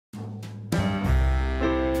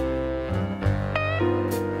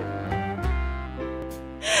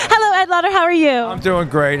Ed Lauter, how are you? I'm doing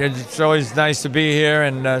great. It's always nice to be here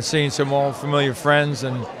and seeing some old familiar friends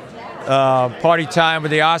and party time with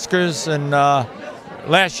the Oscars. And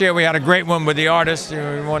last year we had a great one with the artists.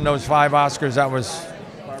 We won those 5 Oscars. That was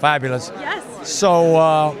fabulous. Yes.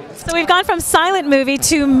 So we've gone from silent movie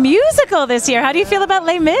to musical this year. How do you feel about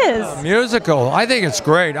Les Mis? Musical. I think it's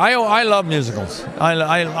great. I love musicals. I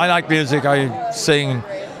like music. I sing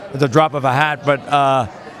at the drop of a hat. But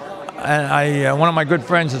one of my good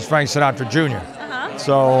friends is Frank Sinatra Jr.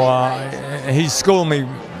 So he schooled me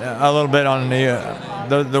a little bit on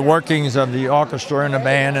the workings of the orchestra and the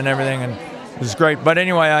band and everything, and it was great. But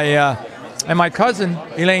anyway, and my cousin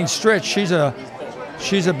Elaine Stritch, she's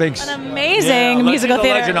a big, an amazing musical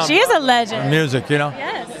theater. She is a legend. Music, you know.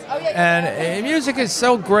 Yes. And music is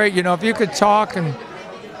so great, you know. If you could talk and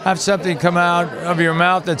have something come out of your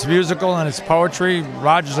mouth that's musical and it's poetry,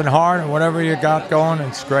 Rodgers and Hart, or whatever you got going,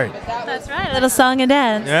 it's great. That's right, a little song and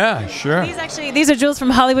dance. Yeah, sure. These are jewels from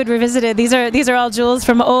Hollywood Revisited. These are all jewels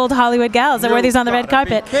from old Hollywood gals that wear these on the red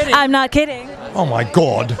carpet. I'm not kidding. Oh my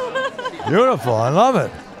God. Beautiful. I love it.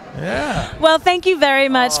 Yeah. Well, thank you very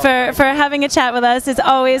much for having a chat with us. It's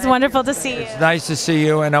always wonderful to see you. It's nice to see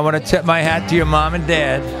you, and I want to tip my hat to your mom and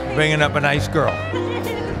dad bringing up a nice girl.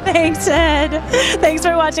 Thanks, Ed. Thanks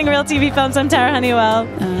for watching Real TV Films. I'm Tara Hunnewell.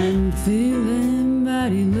 I'm feeling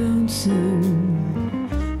mighty low.